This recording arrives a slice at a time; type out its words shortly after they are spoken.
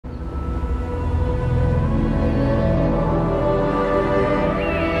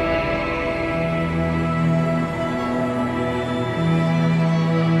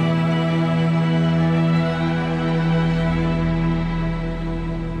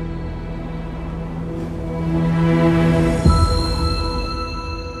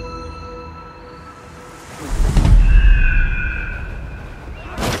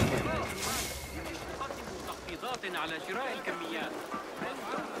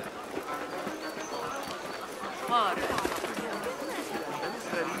لا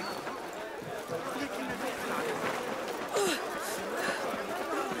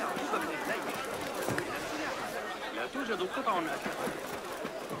توجد قطع أكثر.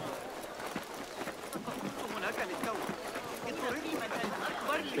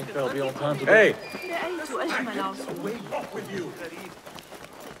 Hey! رأيت أجمل عصفور.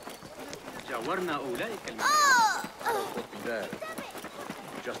 جاورنا أولئك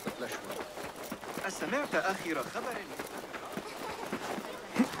أسمعت آخر خبر؟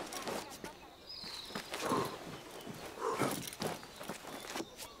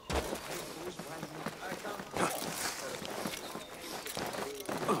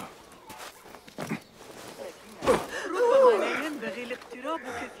 ربما لا ينبغي الاقتراب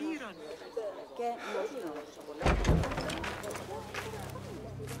كثيرا.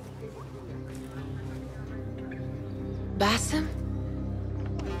 Basim?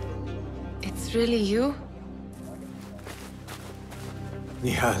 It's really you?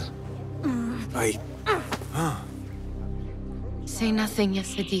 Nihal. Say nothing, ya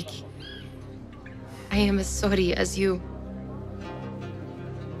Sadiq. I am as sorry as you.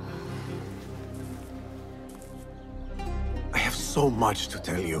 I have so much to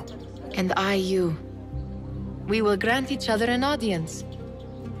tell you. And I you. We will grant each other an audience.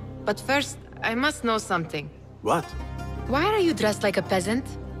 But first, I must know something. What? Why are you dressed like a peasant?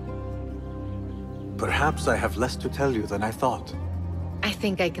 Perhaps I have less to tell you than I thought. I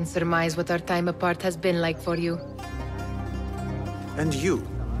think I can surmise what our time apart has been like for you. And you?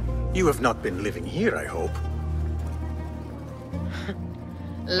 You have not been living here, I hope.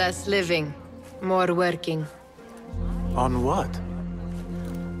 Less living, more working. On what?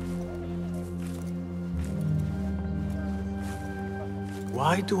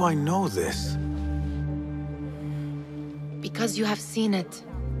 Why do I know this? Because you have seen it.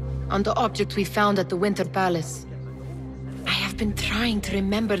 On the object we found at the Winter Palace. I have been trying to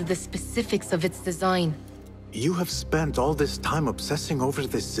remember the specifics of its design. You have spent all this time obsessing over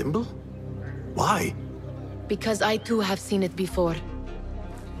this symbol? Why? Because I too have seen it before.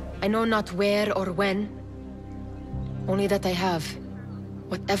 I know not where or when. Only that I have.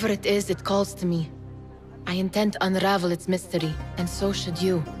 Whatever it is, it calls to me. I intend to unravel its mystery, and so should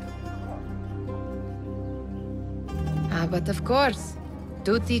you. But of course,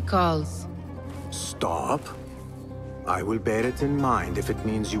 duty calls. Stop. I will bear it in mind if it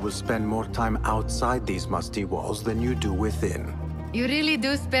means you will spend more time outside these musty walls than you do within. You really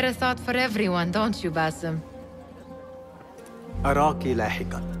do spare a thought for everyone, don't you, Basim? أراك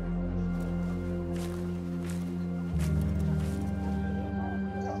لاحقا.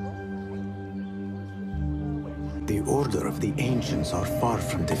 The Order of the Ancients are far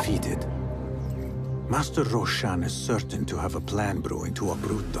from defeated. Master Roshan is certain to have a plan brewing to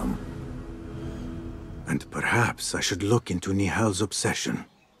uproot them. And perhaps I should look into Nihal's obsession.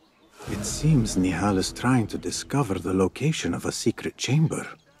 It seems Nihal is trying to discover the location of a secret chamber.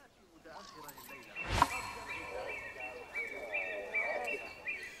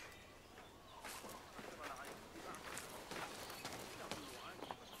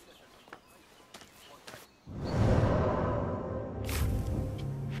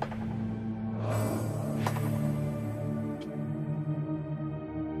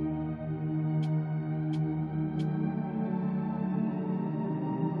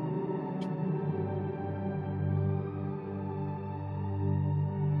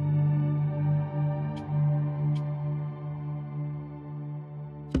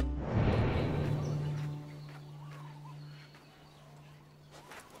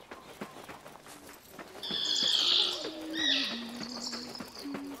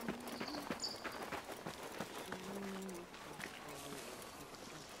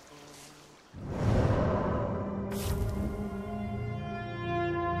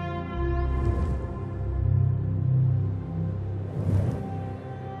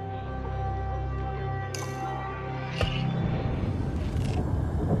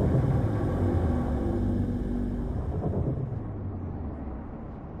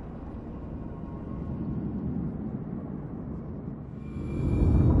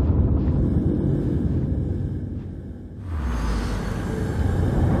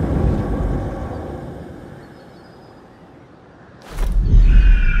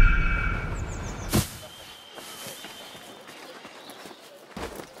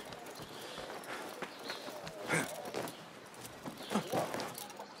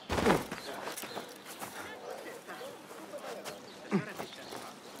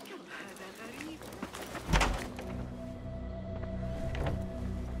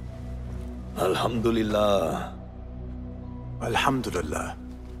 Alhamdulillah. Alhamdulillah.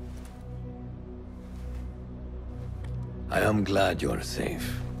 I am glad you're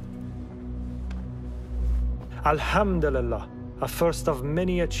safe. Alhamdulillah. A first of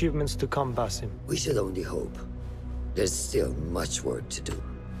many achievements to come, Basim. We should only hope. There's still much work to do.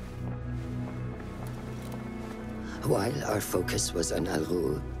 While our focus was on Al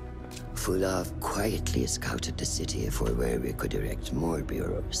Ghul, Fulov quietly scouted the city for where we could erect more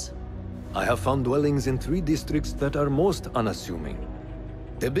bureaus. I have found dwellings in 3 districts that are most unassuming.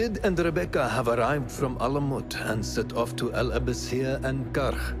 Abid and Rebecca have arrived from Alamut and set off to Al Abyssiya and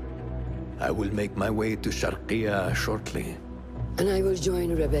Karh. I will make my way to Sharqiya shortly. And I will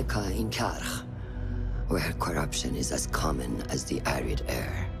join Rebecca in Karh, where corruption is as common as the arid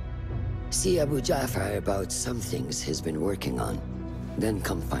air. See Abu Ja'far about some things he's been working on, then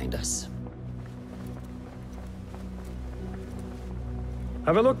come find us.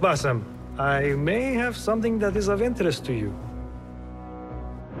 Have a look, Basim. I may have something that is of interest to you.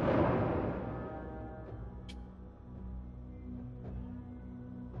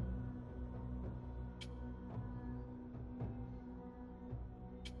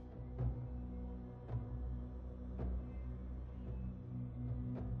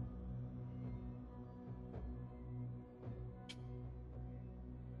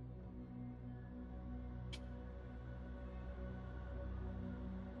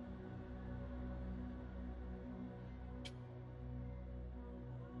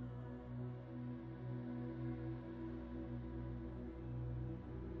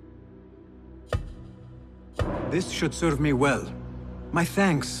 This should serve me well. My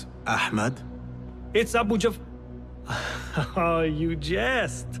thanks, Ahmad. It's Abu Jaf... Oh, you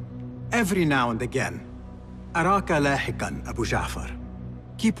jest. Every now and again. Araka lahikan, Abu Ja'far.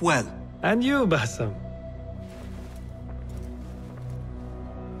 Keep well. And you, Basim.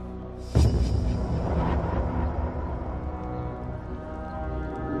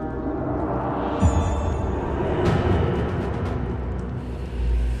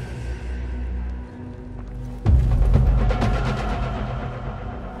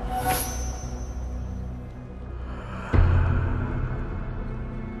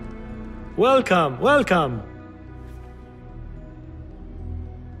 Welcome, welcome.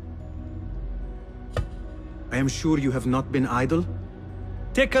 I am sure you have not been idle.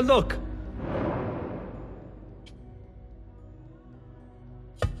 Take a look.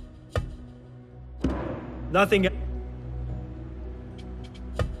 Nothing.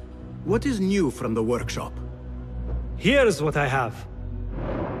 What is new from the workshop? Here's what I have.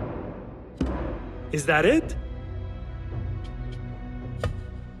 Is that it?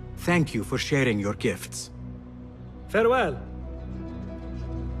 Thank you for sharing your gifts. Farewell.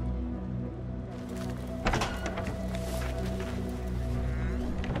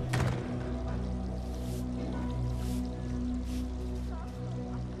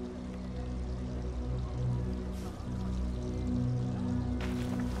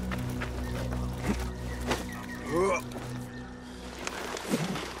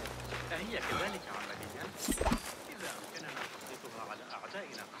 أهي كذلك عمليا؟ إذا أمكننا تسليطها على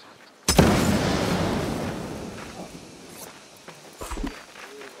أعدائنا فقط.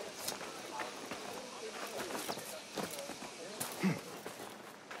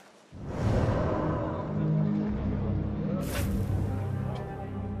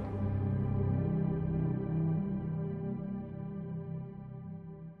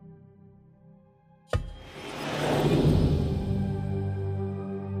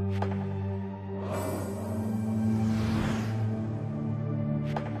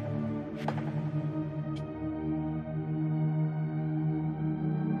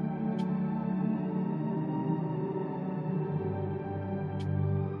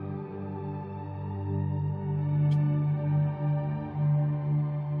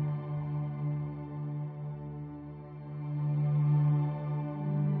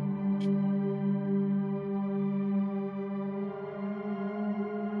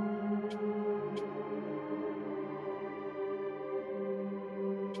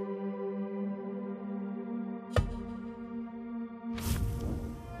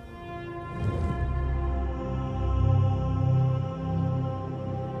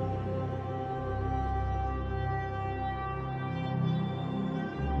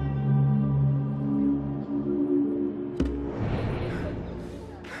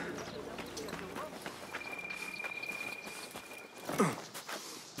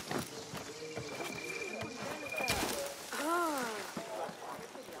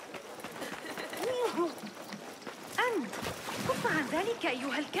 ذلك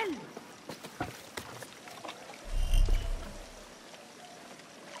أيها الكلب.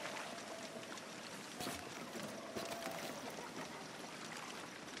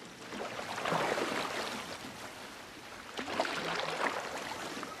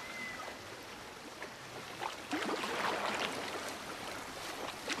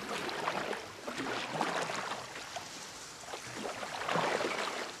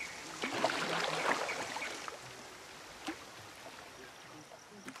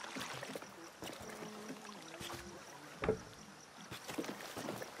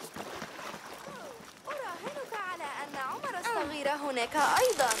 هناك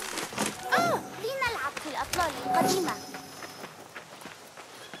أيضا. لنلعب في الأطلال القديمة.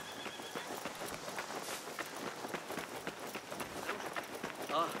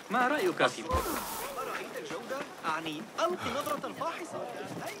 ما رأيك في رأيت الجودة؟ أعني ألقي نظرة فاحصة.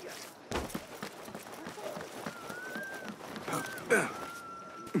 هيا.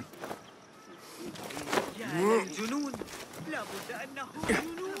 يا الجنون، لابد أنه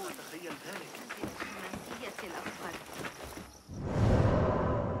جنون. تخيل ذلك. الحماسية الأكبر.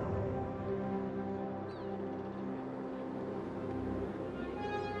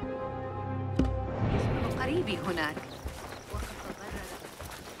 اسم قريبي هناك.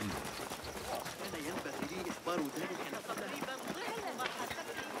 كان ينبغي لي إخبار ذلك تقريبا ضعف ما حدث.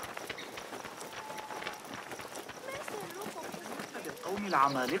 أحد القوم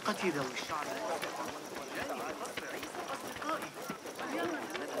العمالقة ذوي الشعر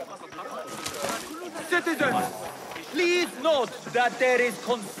Citizens, please note that there is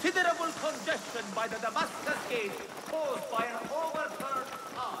considerable congestion by the Damascus gate caused by an overturned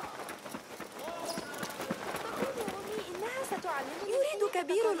car. يريد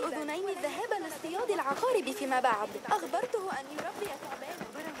كبير الأذنين الذهاب لاصطياد العقارب فيما بعد. أخبرته أن يربي ثعبان.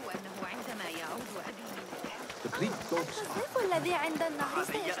 أخبره أنه عندما يعود أبي الصيف الذي عند النهر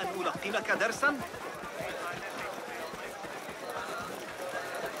هي أن ألقنك درسا؟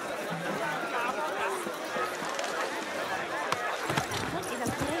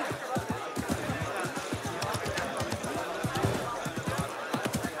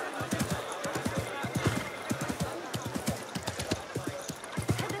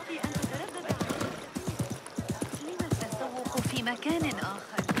 في مكان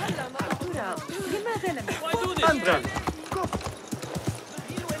آخر. هلا ما ترى لماذا لم أنت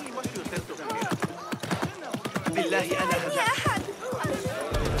بالله أنا هذا أحد.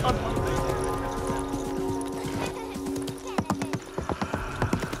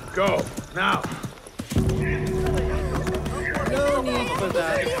 Go, now. No need for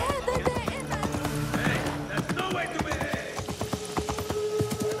that. There's no way to behave.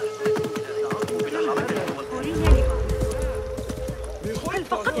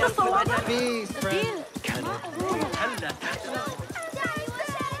 فقد تصور.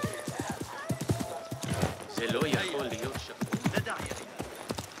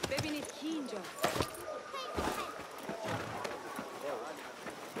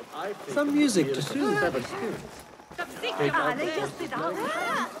 Some music to soothe our spirits. تفسيك علي استدعاء.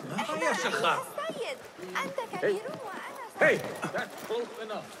 يا شخار. سيد، أنت كبير وأنا Hey, that's close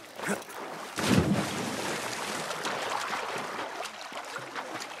enough.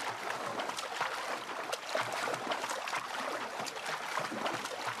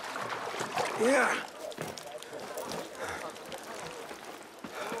 Yeah.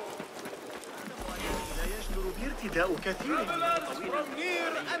 لا يجدر بي ارتداء كثير. From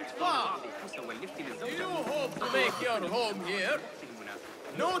near and far. You hope to make your home here?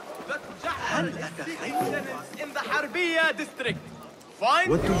 Note that Jahal is in the Harbiya district. Find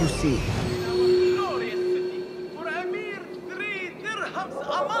What do you see? glorious city for a mere 3 dirhams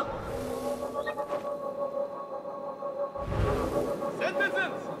a month.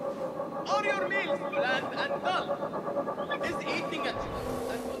 Citizens, are your meals bland and dull? Is eating a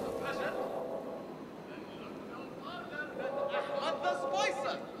and was a pleasure? Ahmad the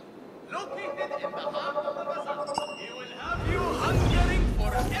Spicer, located in the heart of the bazaar. He will have you hungering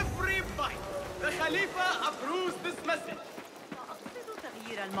for every bite. The Khalifa approves this message. أقصد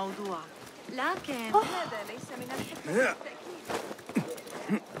تغيير الموضوع، لكن هذا ليس من الحكمة بالتأكيد.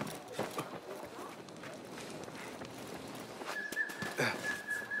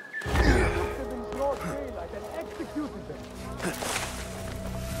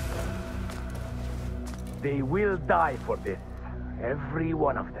 They will die for this. Every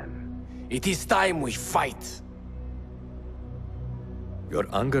one of them. It is time we fight. Your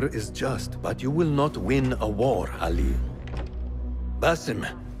anger is just, but you will not win a war, Ali. Basim,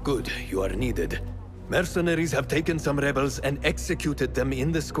 good, you are needed. Mercenaries have taken some rebels and executed them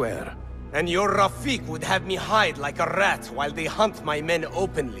in the square. And your Rafiq would have me hide like a rat while they hunt my men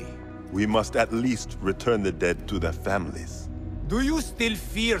openly. We must at least return the dead to their families. Do you still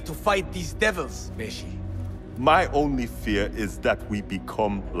fear to fight these devils, Beshi? My only fear is that we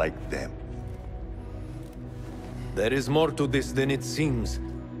become like them. There is more to this than it seems.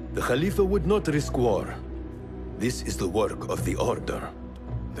 The Khalifa would not risk war. This is the work of the Order.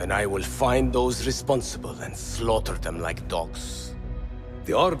 Then I will find those responsible and slaughter them like dogs.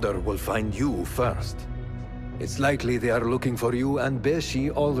 The Order will find you first. It's likely they are looking for you and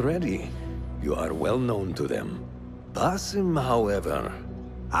Beshi already. You are well known to them. Basim, however...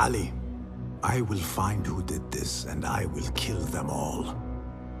 Ali, I will find who did this, and I will kill them all.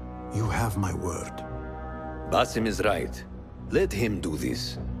 You have my word. Basim is right. Let him do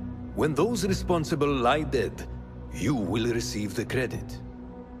this. When those responsible lie dead, you will receive the credit.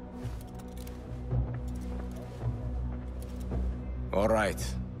 All right.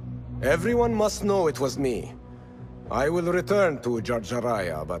 Everyone must know it was me. I will return to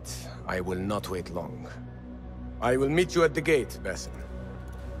Jarjaraya, but I will not wait long. I will meet you at the gate, Basim.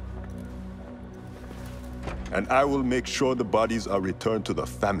 And I will make sure the bodies are returned to the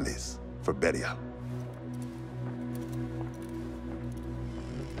families for burial.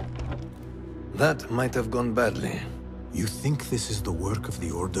 That might have gone badly. You think this is the work of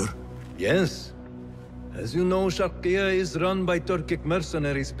the Order? Yes. As you know, Sharqiya is run by Turkic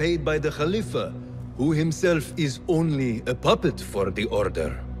mercenaries paid by the Khalifa, who himself is only a puppet for the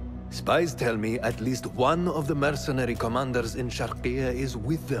Order. Spies tell me at least one of the mercenary commanders in Sharqiya is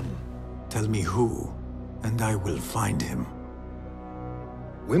with them. Tell me who, and I will find him.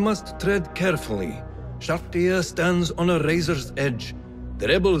 We must tread carefully. Sharqiya stands on a razor's edge. The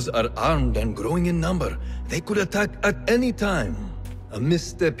rebels are armed and growing in number. They could attack at any time. A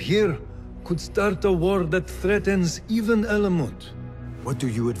misstep here could start a war that threatens even Alamut. What do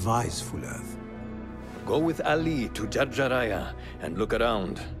you advise, Fulad? Go with Ali to Jarjaraya and look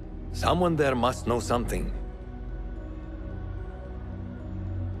around. Someone there must know something.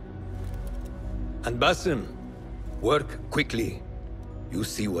 And Basim, work quickly. You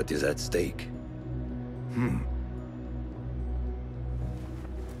see what is at stake.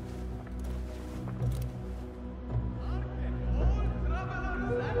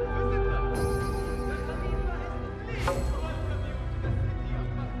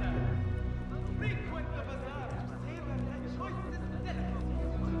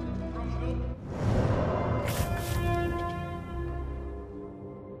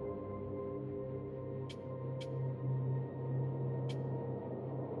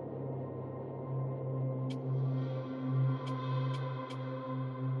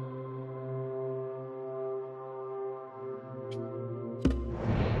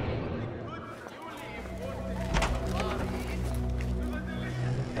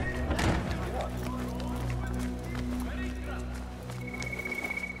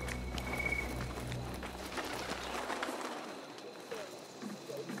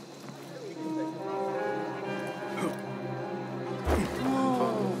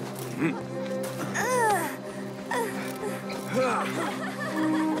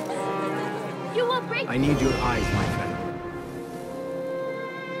 I need your eyes, my friend.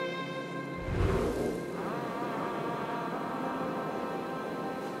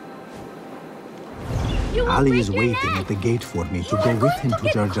 Ali is waiting at the gate for me to go with him to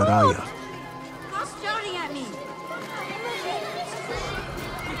Jarjaraya. Stop shouting at me!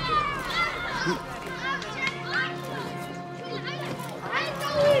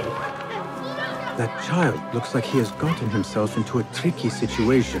 That child looks like he has gotten himself into a tricky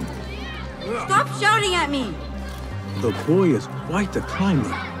situation. Stop shouting at me! The boy is quite a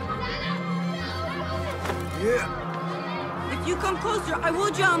climber. If you come closer, I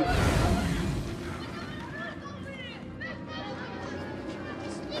will jump!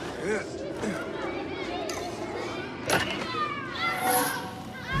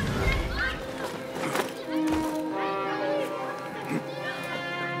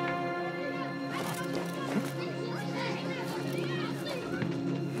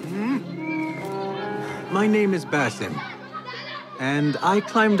 My name is Basim, and I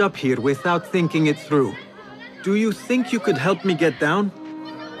climbed up here without thinking it through. Do you think you could help me get down?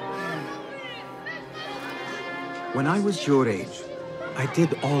 When I was your age, I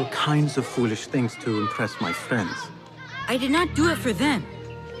did all kinds of foolish things to impress my friends. I did not do it for them.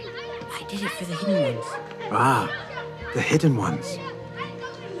 I did it for the hidden ones. Ah, the hidden ones.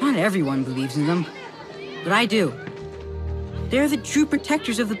 Not everyone believes in them, but I do. They're the true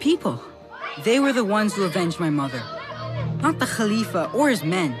protectors of the people. They were the ones who avenged my mother. Not the Khalifa or his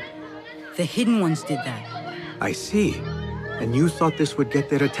men. The hidden ones did that. I see. And you thought this would get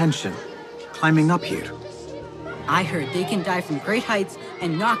their attention, climbing up here. I heard they can die from great heights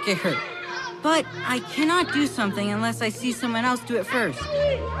and not get hurt. But I cannot do something unless I see someone else do it first.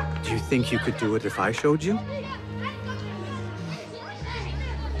 Do you think you could do it if I showed you?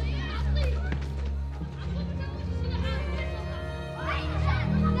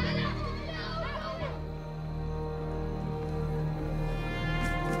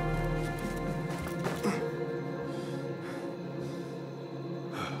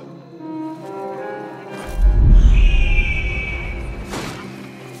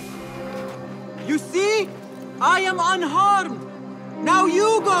 You see? I am unharmed! Now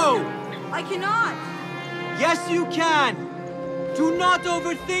you go! I cannot! Yes, you can! Do not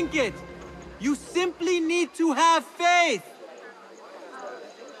overthink it! You simply need to have faith!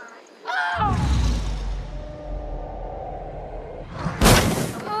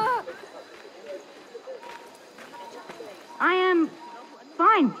 I am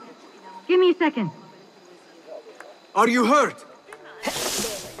fine. Give me a second. Are you hurt?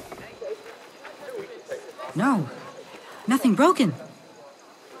 No, nothing broken.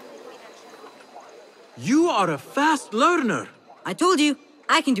 You are a fast learner. I told you,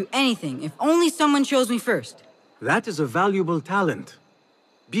 I can do anything if only someone shows me first. That is a valuable talent.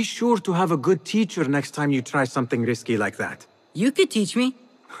 Be sure to have a good teacher next time you try something risky like that. You could teach me.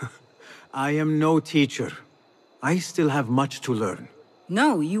 I am no teacher. I still have much to learn.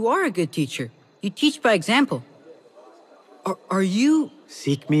 No, you are a good teacher. You teach by example. Are you...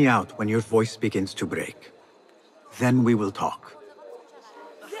 Seek me out when your voice begins to break. Then we will talk.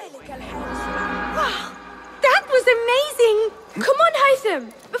 Wow, that was amazing! Come on, Haytham,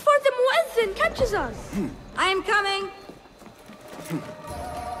 before the muezzin catches us. I am coming.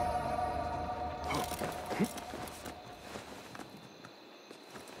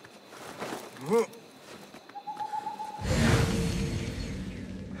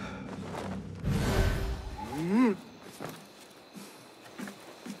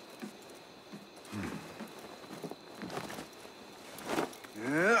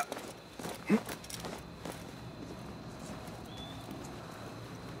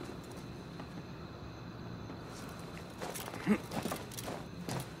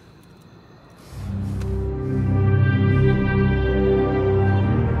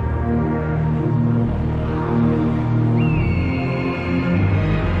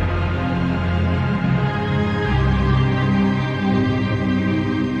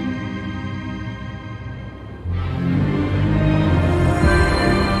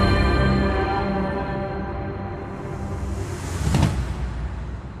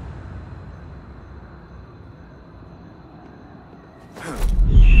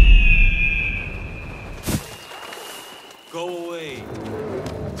 Go away.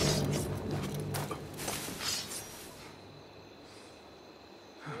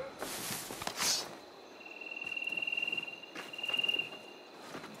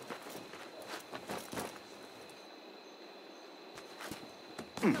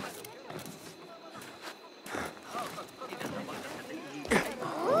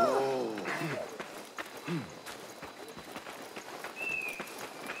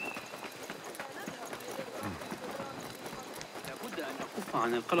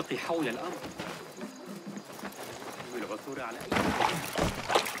 عن القلق حول الأمر والعثور على أي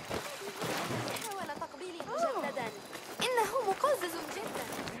حاول تقبيلي مجددا إنه مقزز جدا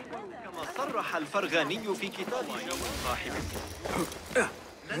كما صرح الفرغاني في كتاب جو صاحبه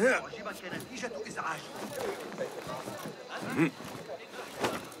لن تعجبك نتيجة إزعاجه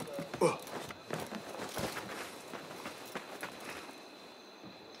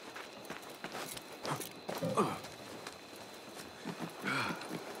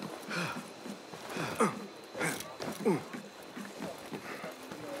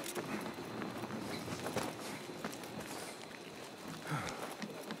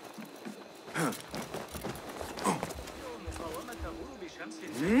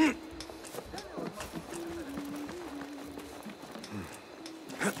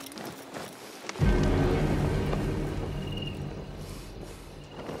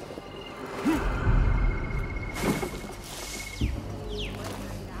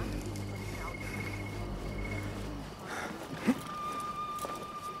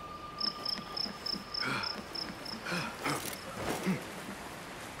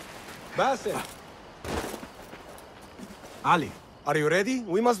Basim! Ali, Are you ready?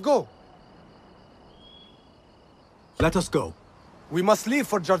 We must go. let us go. We must leave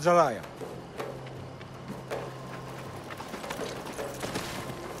for Jarjaraya.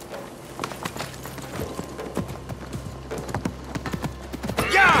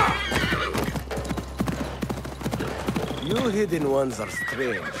 Yeah! You hidden ones are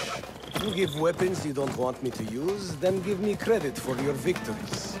strange. You give weapons you don't want me to use, then give me credit for your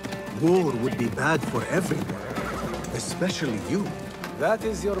victories. War would be bad for everyone, especially you. That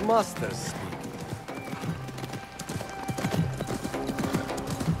is your master speaking.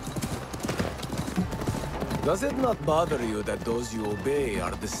 Does it not bother you that those you obey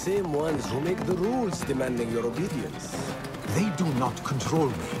are the same ones who make the rules demanding your obedience? They do not control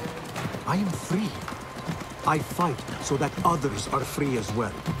me. I am free. I fight so that others are free as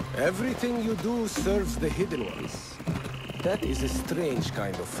well. Everything you do serves the Hidden Ones. That is a strange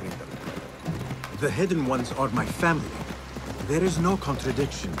kind of freedom. The Hidden Ones are my family. There is no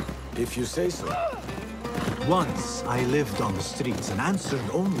contradiction. If you say so. Once I lived on the streets and answered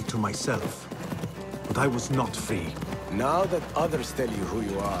only to myself. But I was not free. Now that others tell you who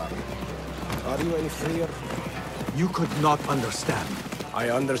you are you any freer? You could not understand. I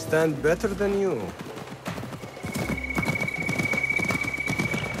understand better than you.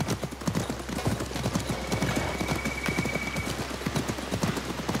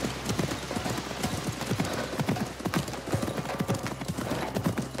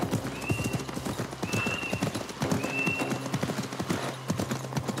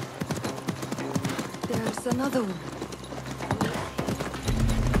 There's another one.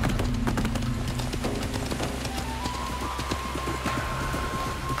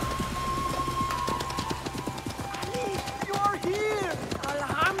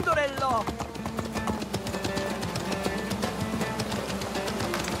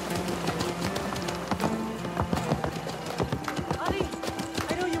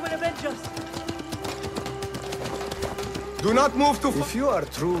 Do not move too far. If you are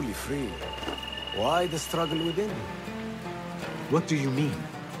truly free, why the struggle within? What do you mean?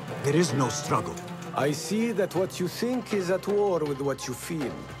 There is no struggle. I see that what you think is at war with what you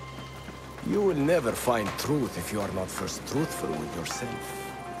feel. You will never find truth if you are not first truthful with yourself.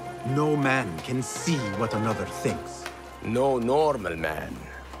 No man can see what another thinks. No normal man.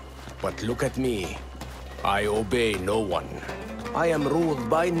 But look at me. I obey no one. I am ruled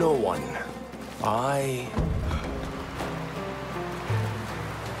by no one.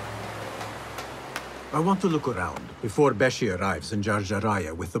 I want to look around before Beshi arrives in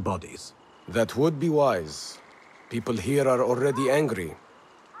Jarjaraya with the bodies. That would be wise. People here are already angry.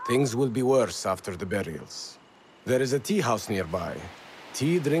 Things will be worse after the burials. There is a tea house nearby.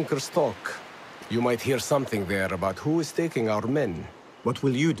 Tea drinkers talk. You might hear something there about who is taking our men. What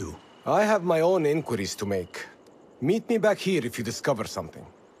will you do? I have my own inquiries to make. Meet me back here if you discover something.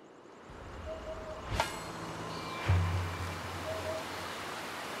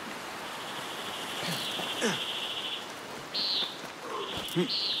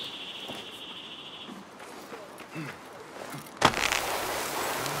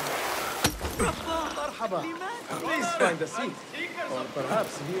 Please find a seat, or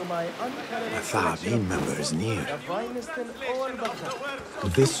perhaps view my A Tha'abin member is near.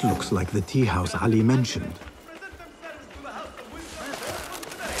 This looks like the tea house Ali mentioned.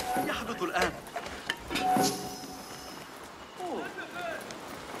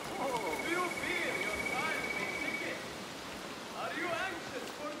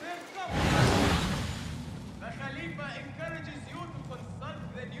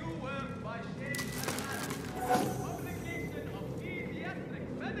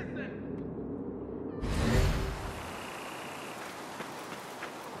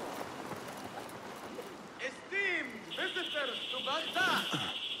 Esteemed visitors to Baghdad,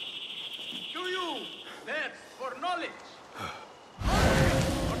 do you thirst for knowledge?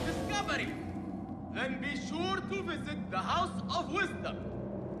 For discovery? Then be sure to visit the House of Wisdom,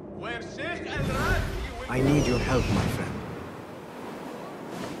 where Sheikh Al-Razi will... I need your help, my friend.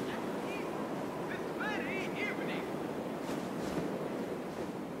 This very evening.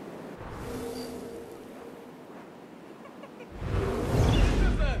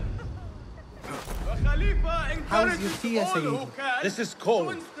 How's your tea, Sayyid? This is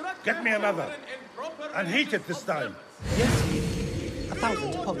cold. Get me another. And heat it this time. Yes, Sayyid.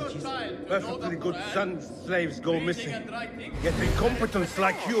 1,000 apologies. Perfectly good sons, slaves go missing. Yet incompetents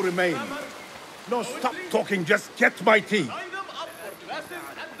like you remain. No, stop talking, just get my tea.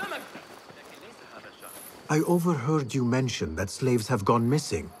 I overheard you mention that slaves have gone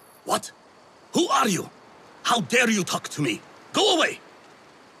missing. What? Who are you? How dare you talk to me? Go away!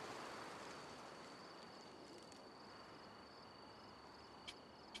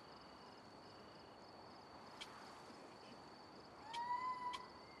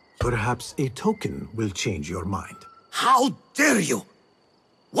 Perhaps a token will change your mind. How dare you?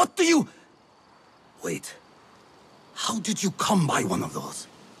 What do you... Wait. How did you come by one of those?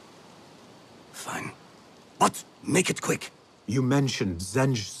 Fine. But make it quick. You mentioned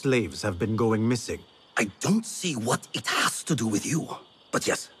Zenj slaves have been going missing. I don't see what it has to do with you. But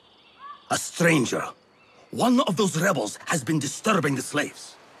yes, a stranger. One of those rebels has been disturbing the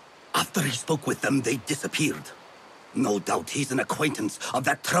slaves. After he spoke with them, they disappeared. No doubt he's an acquaintance of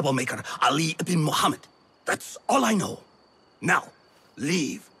that troublemaker, Ali ibn Muhammad. That's all I know. Now,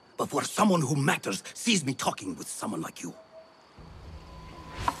 leave before someone who matters sees me talking with someone like you.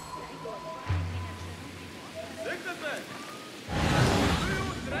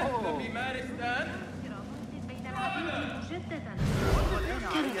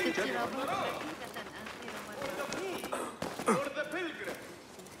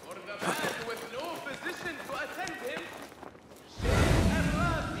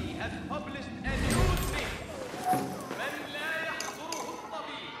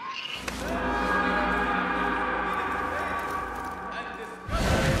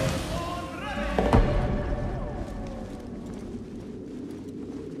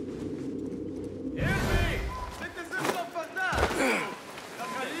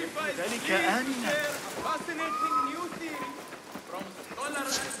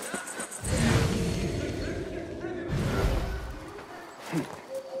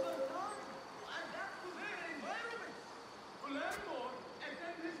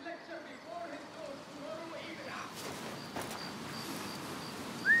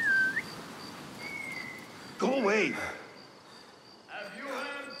 Hey! Have you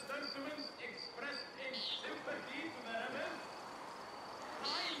heard sentiments expressed in sympathy to the rebels?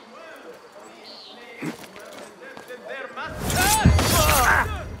 Kind words for the slaves who have deserted their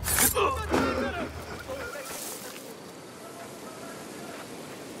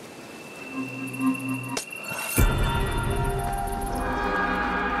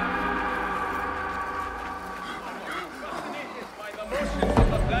Fascinated by the motions of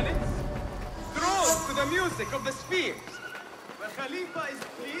the planets? Drawn to the music of the spheres? The Khalifa is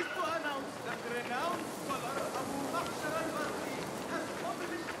pleased to announce that renowned scholar Abu Bakr al-Barri has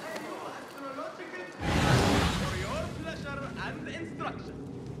published a new astrological treatise for your pleasure and instruction.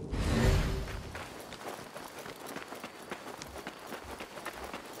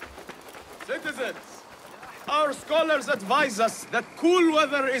 Citizens, our scholars advise us that cool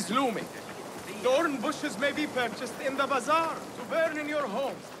weather is looming. Thorn bushes may be purchased in the bazaar to burn in your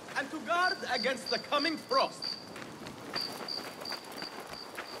homes and to guard against the coming frost.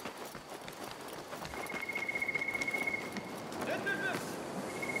 Citizens,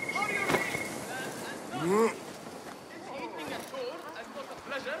 are you ready? Is eating a chore and not a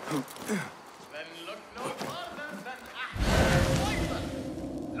pleasure? Then look no further than Ahmed,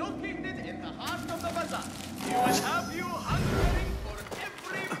 located in the heart of the bazaar. He will have you hungering for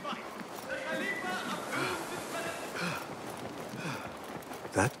every bite. The Khalifa approves this medicine.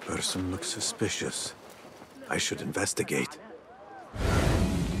 That person looks suspicious. I should investigate.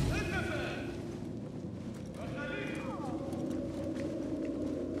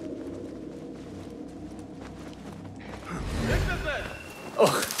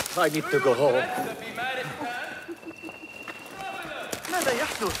 Oh, I need to go home. ماذا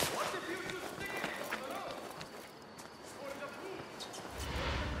يحدث؟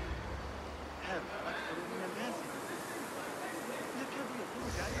 هذا أكثر من اللازم. يكاد يكون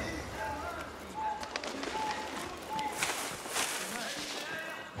جائعا.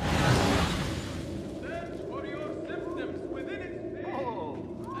 Search for your symptoms within its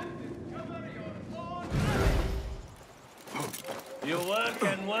veins and discover your own You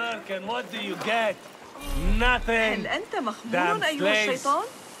work, and what do you get? Nothing. هل أنت مخمور Damn أيها slaves. الشيطان؟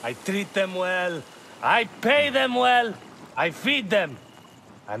 I treat them well. I pay them well. I feed them.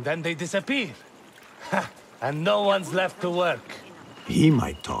 And then they disappear. And no one's left to work. He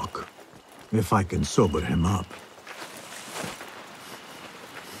might talk, if I can sober him up.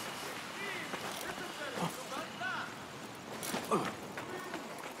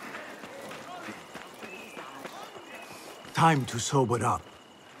 Time to sober up.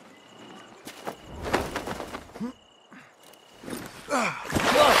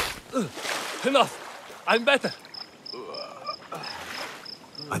 Enough. I'm better.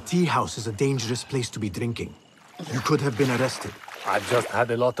 A tea house is a dangerous place to be drinking. You could have been arrested. I've just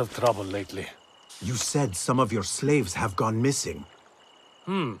had a lot of trouble lately. You said some of your slaves have gone missing.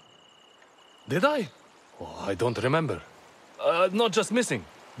 Did I? Oh, I don't remember. Not just missing.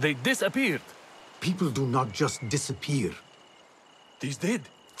 They disappeared. People do not just disappear. These did.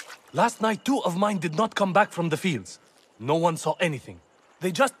 Last night, 2 of mine did not come back from the fields. No one saw anything.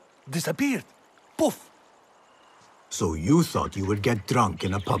 They just disappeared. Poof! So you thought you would get drunk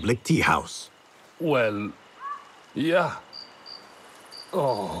in a public tea house? Well, yeah.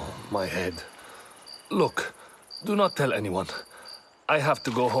 Oh, my head. Look, do not tell anyone. I have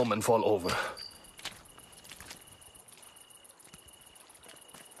to go home and fall over.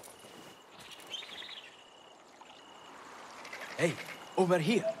 Hey, over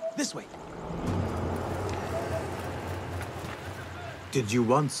here. This way. Did you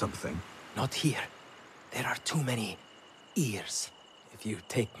want something? Not here. There are too many ears, if you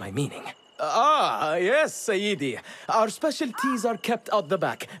take my meaning. Yes, Sayyidi. Our specialties are kept out the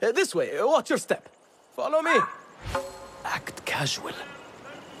back. This way, watch your step. Follow me. Act casual.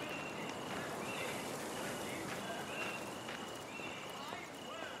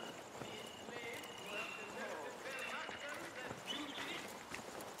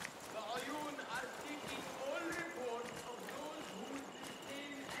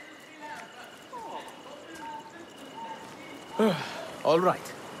 All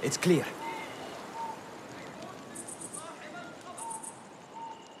right, it's clear.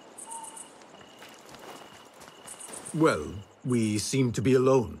 Well, we seem to be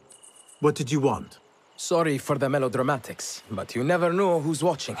alone. What did you want? Sorry for the melodramatics, but you never know who's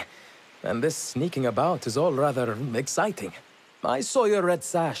watching. And this sneaking about is all rather exciting. I saw your red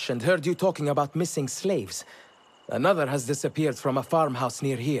sash and heard you talking about missing slaves. Another has disappeared from a farmhouse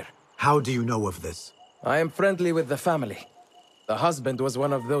near here. How do you know of this? I am friendly with the family. The husband was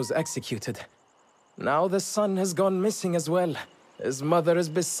one of those executed. Now the son has gone missing as well. His mother is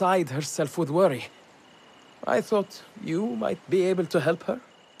beside herself with worry. I thought you might be able to help her.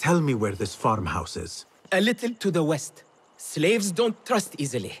 Tell me where this farmhouse is. A little to the west. Slaves don't trust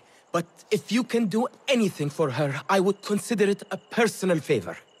easily. But if you can do anything for her, I would consider it a personal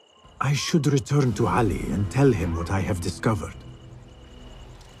favor. I should return to Ali and tell him what I have discovered.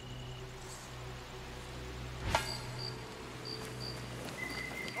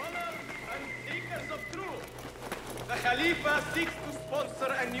 The Khalifa seeks to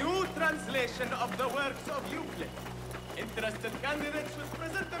sponsor a new translation of the works of Euclid. Interested candidates should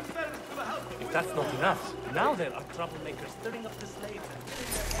present themselves to the House of If that's not enough, now there are troublemakers stirring up the slaves.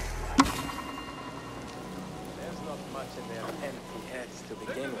 There's not much in their empty heads to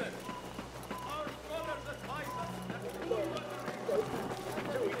begin with. Our scholars advise us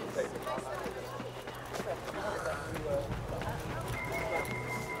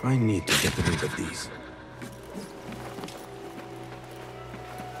I need to get rid of these.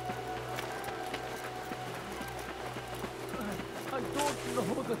 I don't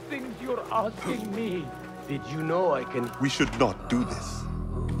know the things you're asking me. Did you know I can... We should not do this.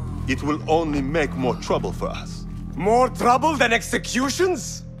 It will only make more trouble for us. More trouble than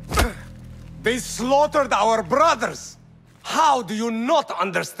executions? They slaughtered our brothers! How do you not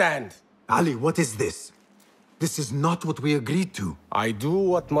understand? Ali, what is this? This is not what we agreed to. I do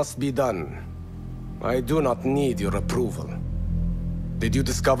what must be done. I do not need your approval. Did you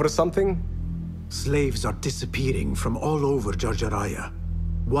discover something? Slaves are disappearing from all over Jarjaraya.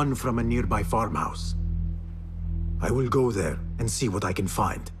 One from a nearby farmhouse. I will go there and see what I can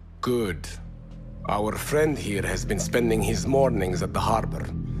find. Good. Our friend here has been spending his mornings at the harbor,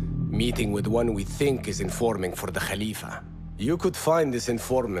 meeting with one we think is informing for the Khalifa. You could find this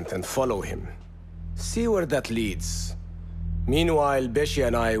informant and follow him. See where that leads. Meanwhile, Beshi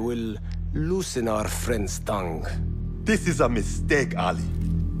and I will loosen our friend's tongue. This is a mistake, Ali.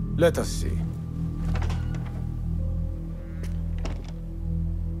 Let us see.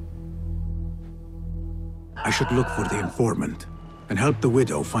 I should look for the informant and help the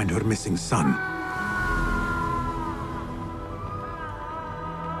widow find her missing son.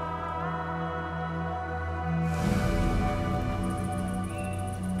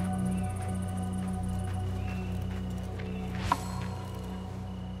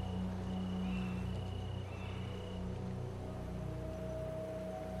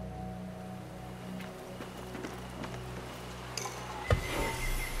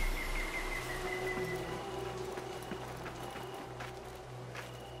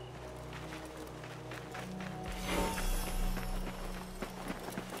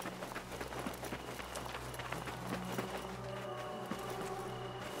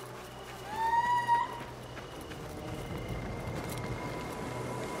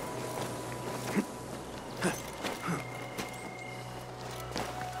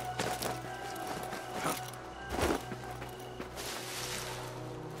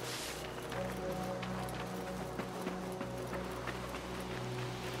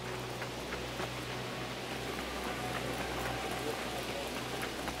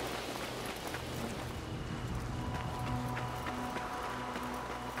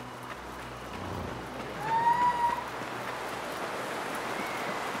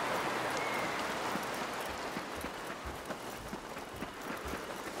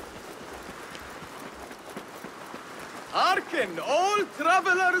 Hearken, all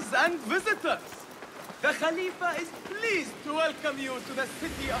travelers and visitors! The Khalifa is pleased to welcome you to the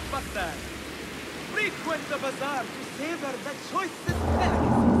city of Baghdad. Frequent the bazaar to savor the choicest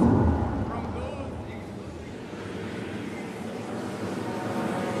delicacies from those...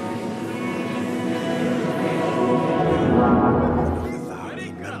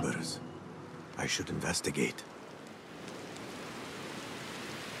 Members. I should investigate.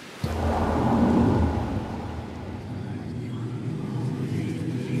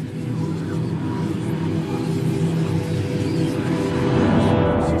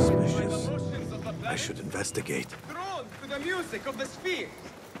 Investigate. Drawn to the music of the spheres.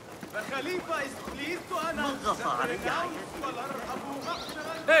 The Khalifa is pleased to announce that the renowned scholar Abu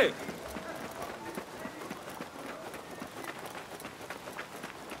Bakr Hey!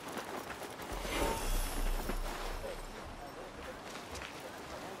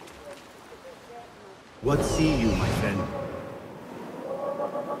 What see you, my friend?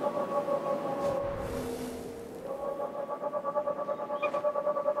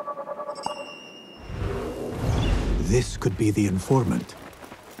 This could be the informant.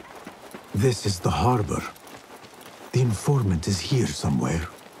 This is the harbor. The informant is here somewhere.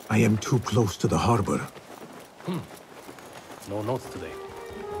 I am too close to the harbor. No notes today.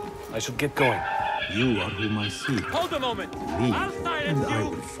 I should get going. You are whom I seek. Hold a moment! Lead, I'll silence and I you!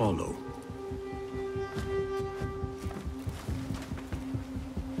 will follow.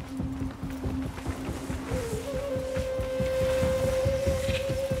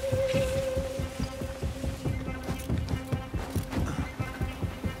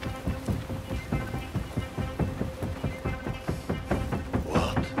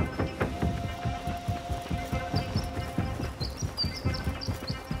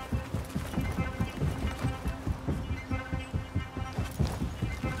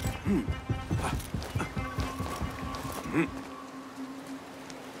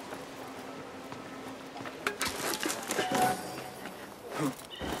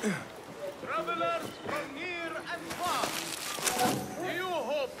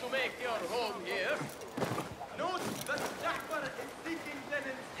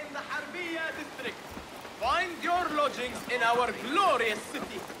 lodgings in our glorious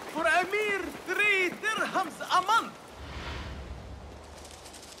city for a mere 3 dirhams a month.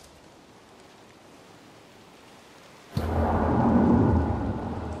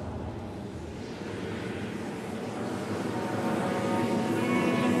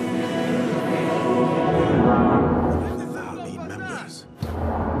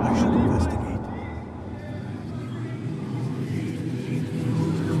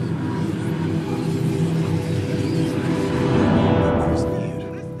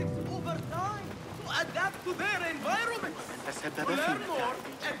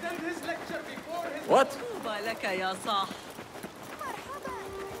 What?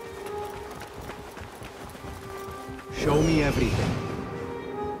 Show me everything.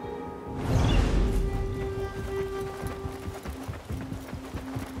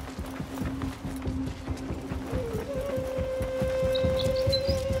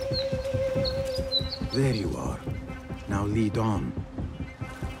 There you are. Now lead on.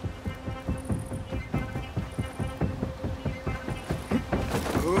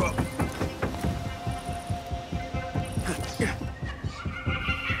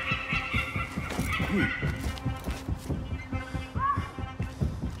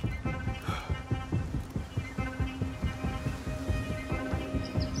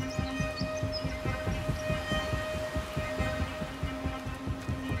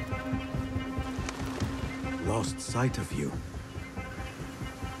 Lost sight of you.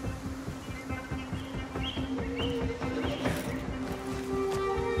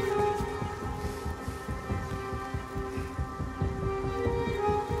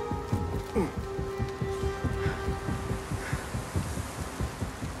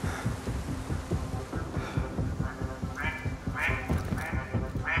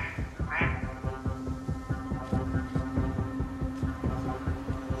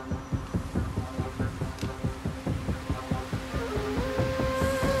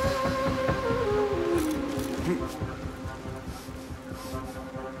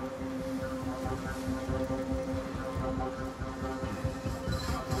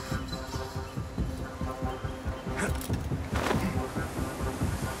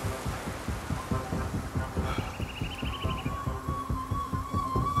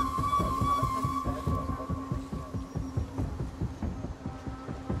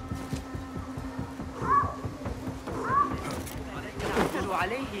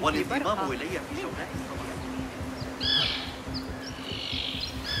 والانضمام إلي في شوقي.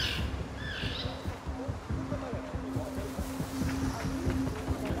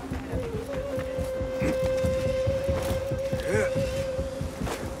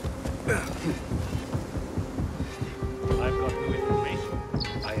 I've got new information.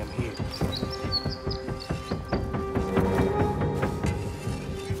 I am here.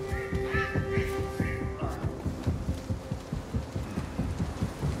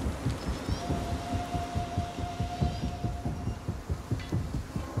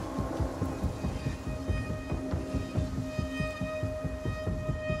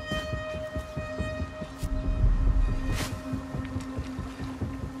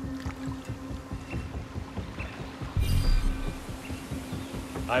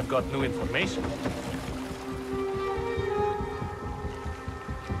 I've got new information.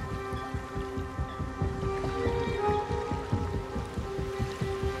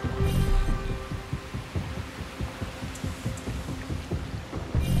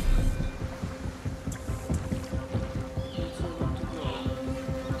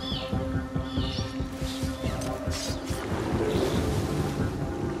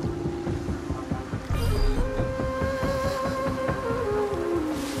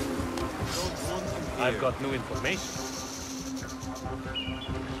 I've got new information.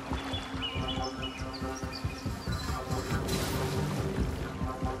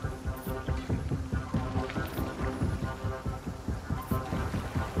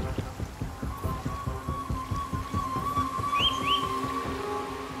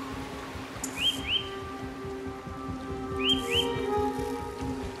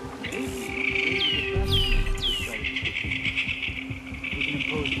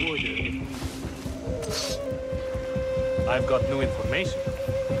 I've got new information.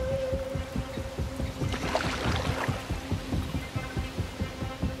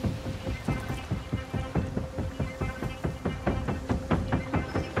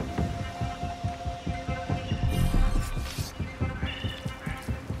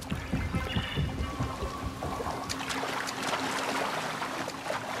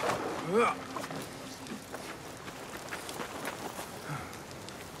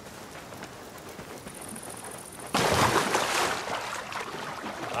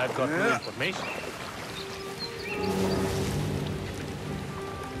 I've got new information.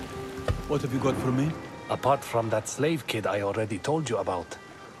 What have you got for me? Apart from that slave kid I already told you about,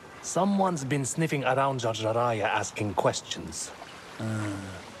 someone's been sniffing around Jarjaraya asking questions.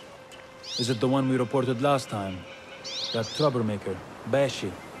 Is it the one we reported last time? That troublemaker,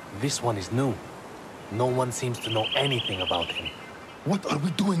 Bashi. This one is new. No one seems to know anything about him. What are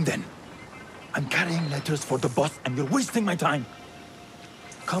we doing then? I'm carrying letters for the boss and you're wasting my time.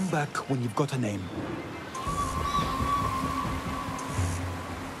 Come back when you've got a name.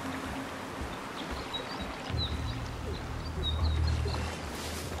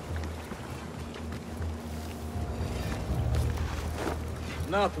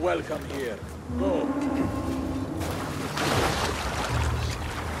 Not welcome here. Go.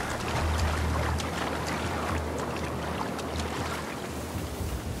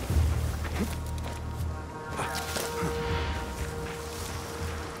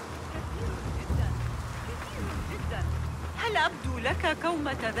 هل أبدو لك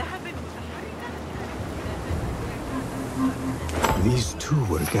كومة ذهب متحركة؟ These two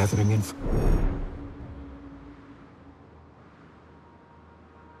were gathering information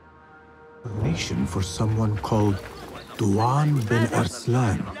for someone called Duan bin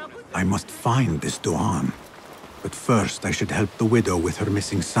Arslan. I must find this Duan. But first, I should help the widow with her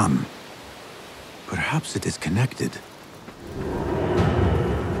missing son. Perhaps it is connected.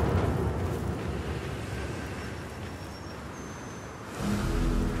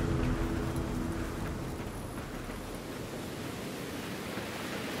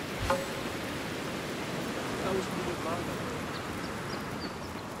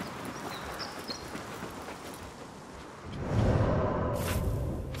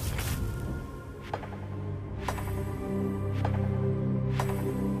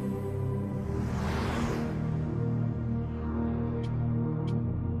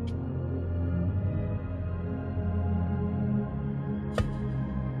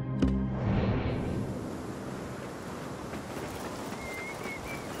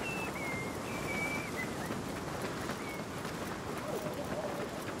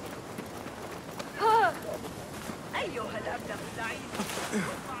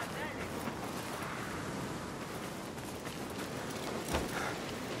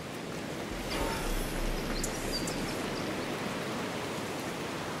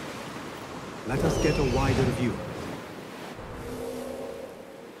 Let us get a wider view.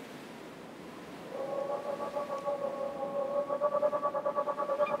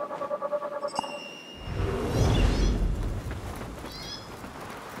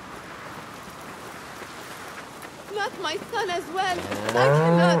 Not my son as well. I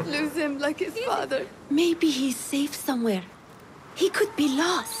cannot lose him like his father. Maybe he's safe somewhere. He could be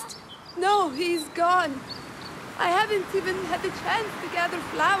lost. No, he's gone. I haven't even had the chance to gather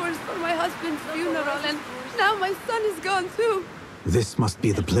flowers for my husband's funeral, and now my son is gone too. This must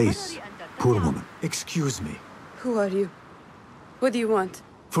be the place. Poor woman, excuse me. Who are you? What do you want?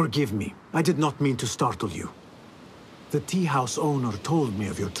 Forgive me. I did not mean to startle you. The tea house owner told me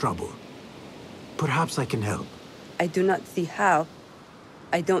of your trouble. Perhaps I can help. I do not see how.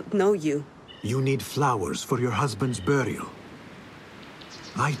 I don't know you. You need flowers for your husband's burial.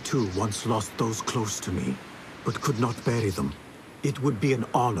 I too once lost those close to me, but could not bury them. It would be an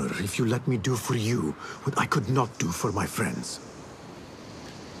honor if you let me do for you what I could not do for my friends.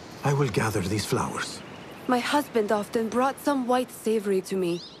 I will gather these flowers. My husband often brought some white savory to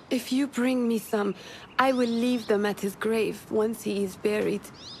me. If you bring me some, I will leave them at his grave once he is buried,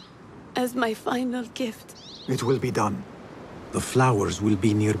 as my final gift. It will be done. The flowers will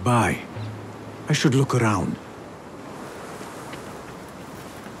be nearby. I should look around.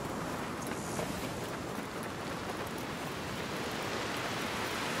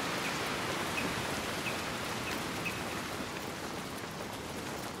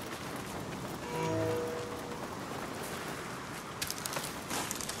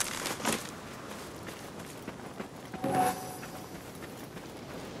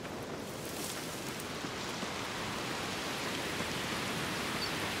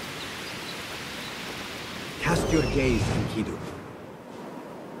 Cast your gaze, Enkidu.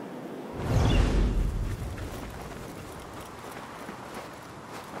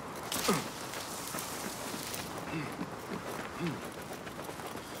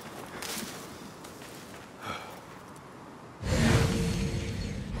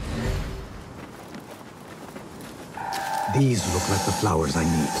 These look like the flowers I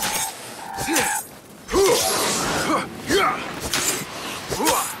need.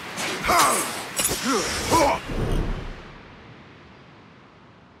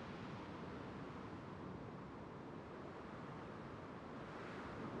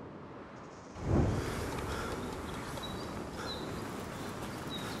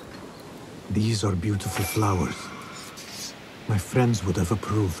 These are beautiful flowers. My friends would have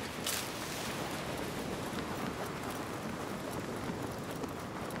approved.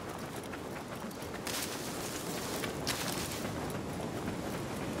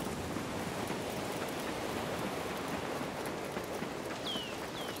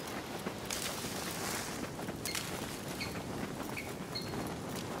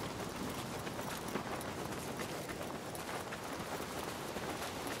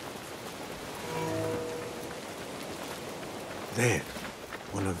 There,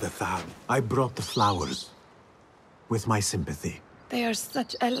 one of the Thab. I brought the flowers. With my sympathy. They are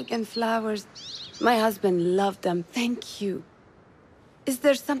such elegant flowers. My husband loved them. Thank you. Is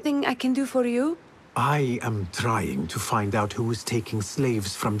there something I can do for you? I am trying to find out who is taking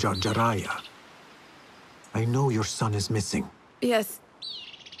slaves from Jarjaraya. I know your son is missing. Yes.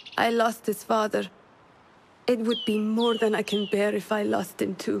 I lost his father. It would be more than I can bear if I lost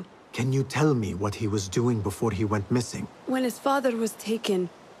him too. Can you tell me what he was doing before he went missing? When his father was taken,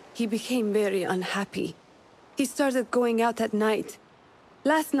 he became very unhappy. He started going out at night.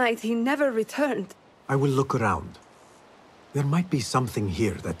 Last night, he never returned. I will look around. There might be something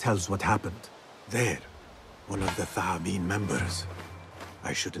here that tells what happened. There, one of the Thaabin members.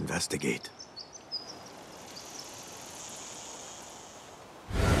 I should investigate.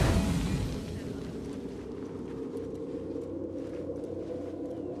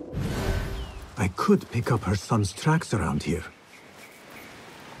 I could pick up her son's tracks around here.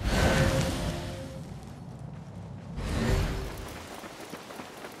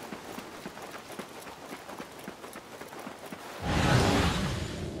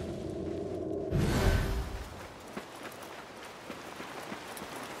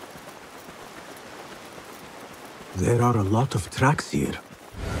 There are a lot of tracks here.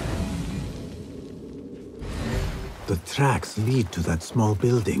 The tracks lead to that small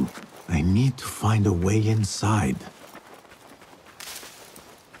building. I need to find a way inside.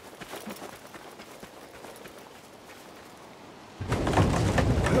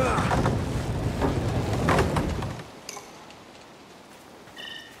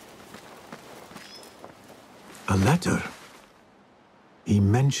 A letter. He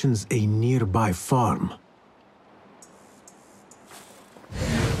mentions a nearby farm.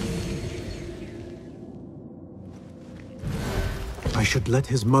 I should let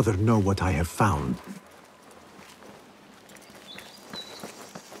his mother know what I have found.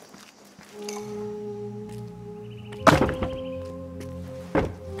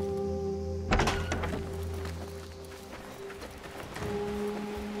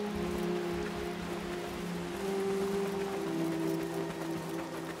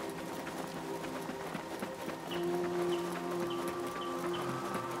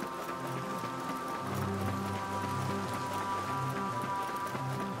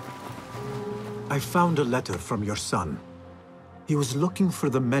 I found a letter from your son. He was looking for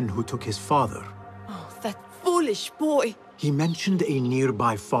the men who took his father. Oh, that foolish boy! He mentioned a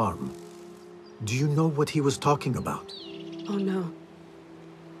nearby farm. Do you know what he was talking about? Oh no.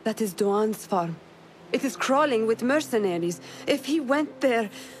 That is Doan's farm. It is crawling with mercenaries. If he went there...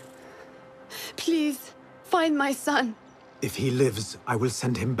 Please, find my son. If he lives, I will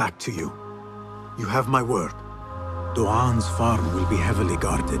send him back to you. You have my word. Doan's farm will be heavily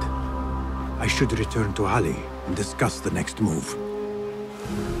guarded. I should return to Ali and discuss the next move.